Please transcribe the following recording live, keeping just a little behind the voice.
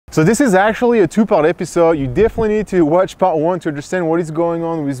So this is actually a two-part episode. You definitely need to watch part one to understand what is going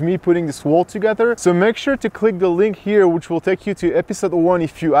on with me putting this wall together. So make sure to click the link here, which will take you to episode one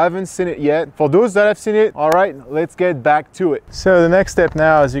if you haven't seen it yet. For those that have seen it, all right, let's get back to it. So the next step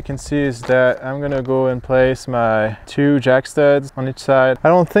now, as you can see, is that I'm gonna go and place my 2 jack studs on each side. I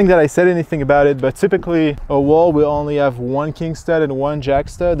don't think that I said anything about it, but typically a wall will only have 1 king stud and 1 jack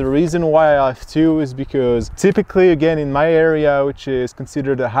stud. The reason why I have 2 is because typically, again, in my area, which is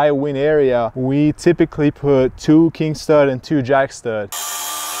considered a high wind area, we typically put 2 king stud and 2 jack stud.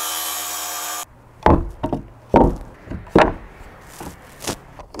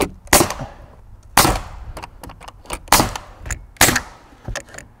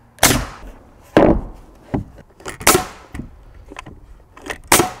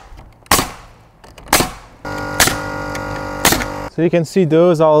 So you can see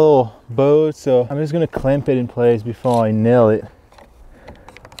those are little bows, so I'm just gonna clamp it in place before I nail it.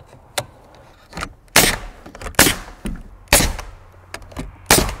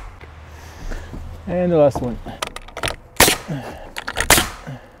 And the last one.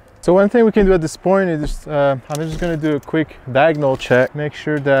 So one thing we can do at this point is just, I'm just gonna do a quick diagonal check. Make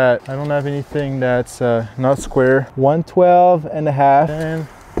sure that I don't have anything that's not square. 112.5 and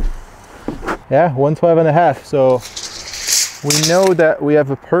yeah, 112.5. So we know that we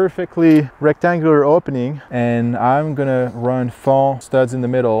have a perfectly rectangular opening, and I'm gonna run 4 studs in the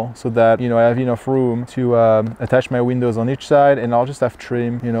middle so that, you know, I have enough room to attach my windows on each side, and I'll just have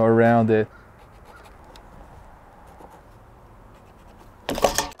trim, you know, around it.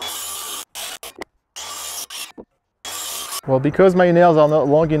 Well, because my nails are not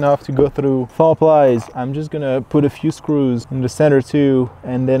long enough to go through 4 plies, I'm just gonna put a few screws in the center too,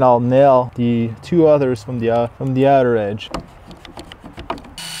 and then I'll nail the 2 others from the outer edge.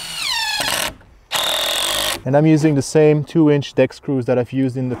 And I'm using the same 2-inch deck screws that I've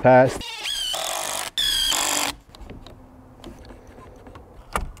used in the past.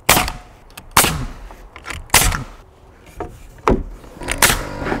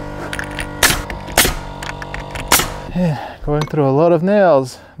 Yeah, going through a lot of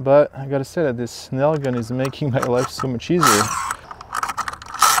nails, but I gotta say that this nail gun is making my life so much easier.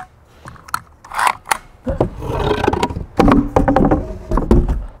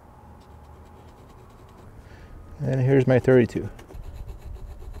 And here's my 32. I'm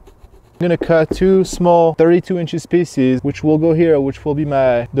gonna cut 2 small 32 inches pieces, which will go here, which will be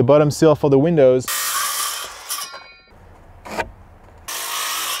the bottom sill for the windows.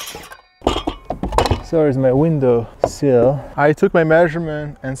 So here's my window sill. I took my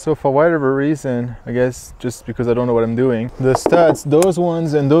measurement, and so for whatever reason, I guess just because I don't know what I'm doing, the studs, those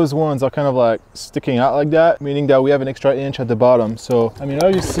ones and those ones are kind of like sticking out like that, meaning that we have an extra inch at the bottom. So, I mean,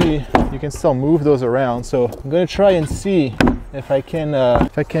 obviously you can still move those around. So I'm gonna try and see if I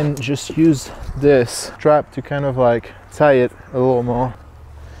can just use this strap to kind of like tie it a little more.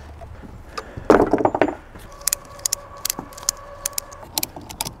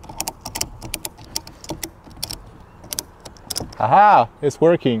 Aha, it's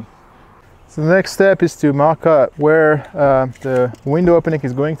working. So the next step is to mark out where the window opening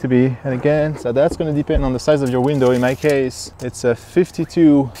is going to be. And again, so that's going to depend on the size of your window. In my case, it's a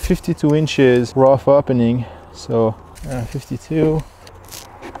 52 inches rough opening. So 52.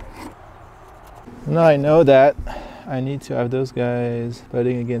 Now I know that I need to have those guys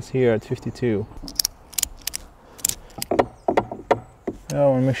butting against here at 52. I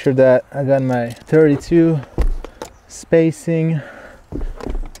want to make sure that I got my 32 spacing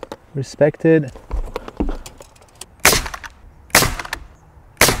respected.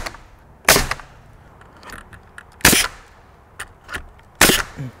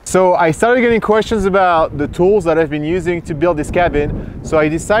 So I started getting questions about the tools that I've been using to build this cabin. So I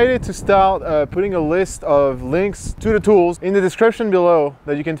decided to start putting a list of links to the tools in the description below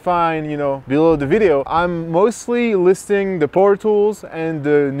that you can find, you know, below the video. I'm mostly listing the power tools and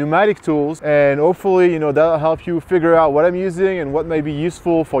the pneumatic tools, and hopefully, you know, that'll help you figure out what I'm using and what may be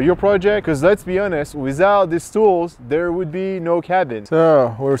useful for your project. Because let's be honest, without these tools, there would be no cabin.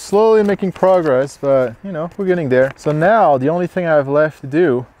 So we're slowly making progress, but you know, we're getting there. So now the only thing I have left to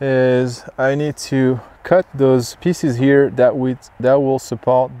do is I need to cut those pieces here that will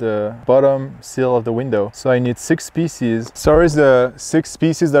support the bottom sill of the window. So I need 6 pieces. Sorry, is the 6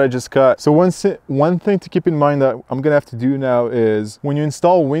 pieces that I just cut. So one thing to keep in mind that I'm gonna have to do now is when you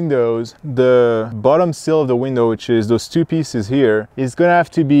install windows, the bottom sill of the window, which is those 2 pieces here, is gonna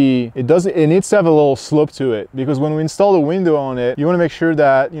have to be, it needs to have a little slope to it, because when we install the window on it, you wanna make sure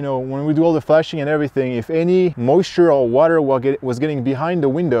that, you know, when we do all the flashing and everything, if any moisture or water was getting behind the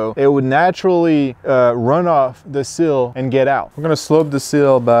window, it would naturally run off the sill and get out. We're gonna slope the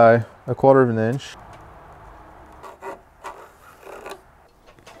sill by 1/4 of an inch.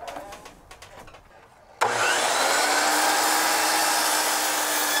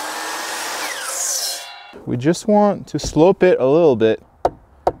 We just want to slope it a little bit.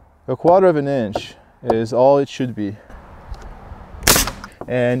 1/4 of an inch is all it should be.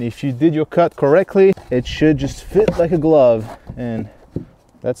 And if you did your cut correctly, it should just fit like a glove. And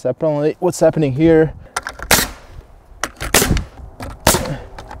that's apparently what's happening here.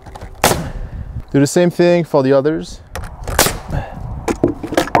 Do the same thing for the others.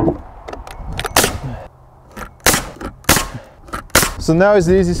 So now is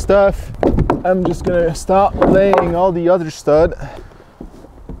the easy stuff. I'm just gonna start laying all the other stud.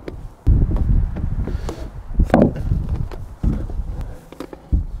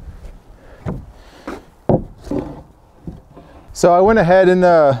 So I went ahead and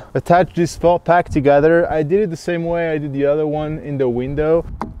attached this felt pack together. I did it the same way I did the other one in the window.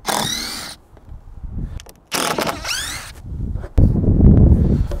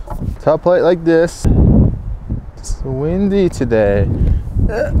 Top plate like this. It's windy today.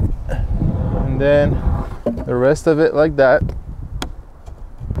 And then the rest of it like that.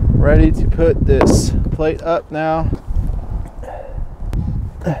 Ready to put this plate up now.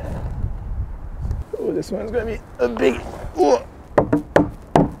 Oh, this one's gonna be a big. Oh.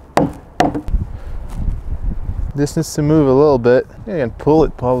 This needs to move a little bit. I can pull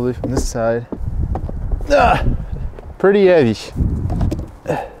it probably from this side. Ah, pretty heavy.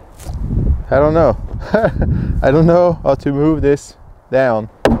 I don't know. I don't know how to move this down.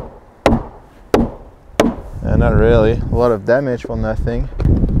 And not really. A lot of damage from that thing.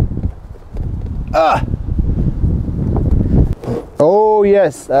 Ah! Oh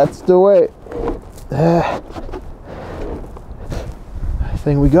yes, that's the way. I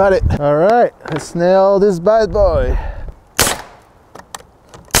think we got it. All right, let's nail this bad boy.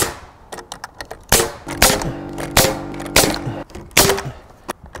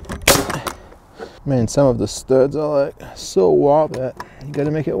 Man, some of the studs are like so warped that you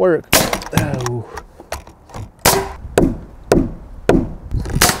gotta make it work. Oh.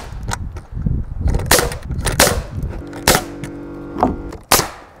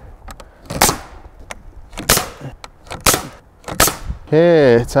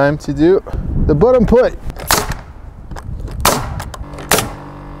 Okay, time to do the bottom plate.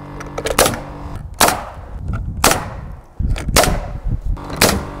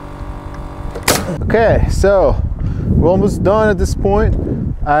 Okay, so we're almost done at this point.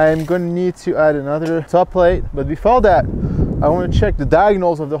 I'm going to need to add another top plate, but before that, I want to check the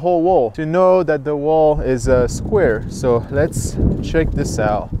diagonals of the whole wall to know that the wall is square. So let's check this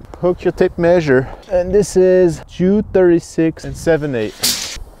out. Hook your tape measure, and this is 236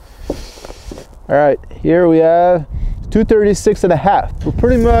 7/8. All right, here we have 236 1/2. We're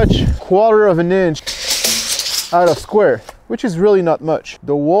pretty much 1/4 of an inch out of square, which is really not much.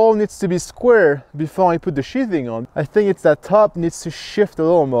 The wall needs to be square before I put the sheathing on. I think it's that top needs to shift a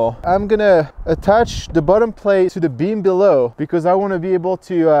little more. I'm gonna attach the bottom plate to the beam below because I want to be able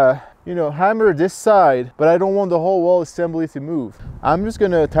to you know, hammer this side, but I don't want the whole wall assembly to move. I'm just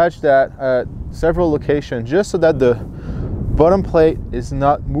gonna attach that at several locations just so that the bottom plate is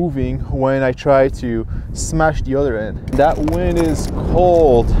not moving when I try to smash the other end. That wind is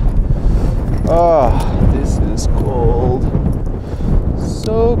cold. Oh, this is cold.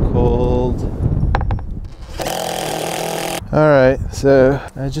 So cold. All right, so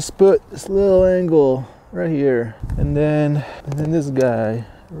I just put this little angle right here, and then this guy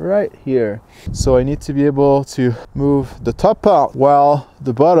right here. So I need to be able to move the top part while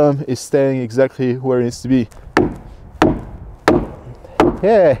the bottom is staying exactly where it needs to be.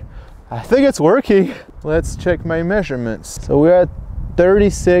 Yeah, I think it's working. Let's check my measurements. So we're at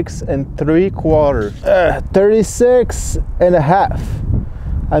 36 3/4. 36 1/2.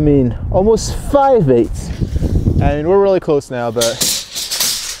 I mean, almost 5/8. I mean, we're really close now, but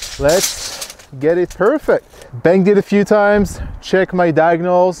let's get it perfect. Banged it a few times, check my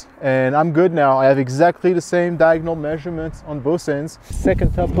diagonals, and I'm good now. I have exactly the same diagonal measurements on both ends.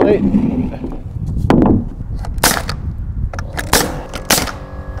 Second top plate.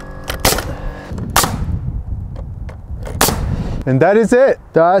 And that is it.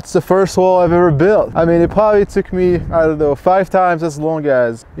 That's the first wall I've ever built. I mean, it probably took me, I don't know, 5 times as long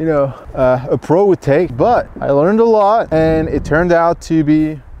as, you know, a pro would take, but I learned a lot and it turned out to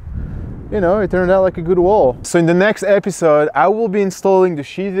be you know, it turned out like a good wall. So in the next episode, I will be installing the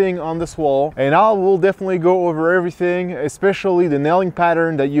sheathing on this wall, and I will definitely go over everything, especially the nailing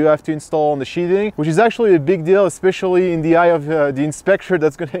pattern that you have to install on the sheathing, which is actually a big deal, especially in the eye of the inspector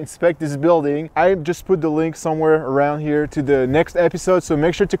that's going to inspect this building. I just put the link somewhere around here to the next episode, so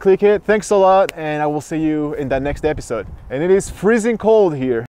make sure to click it. Thanks a lot, and I will see you in that next episode. And it is freezing cold here.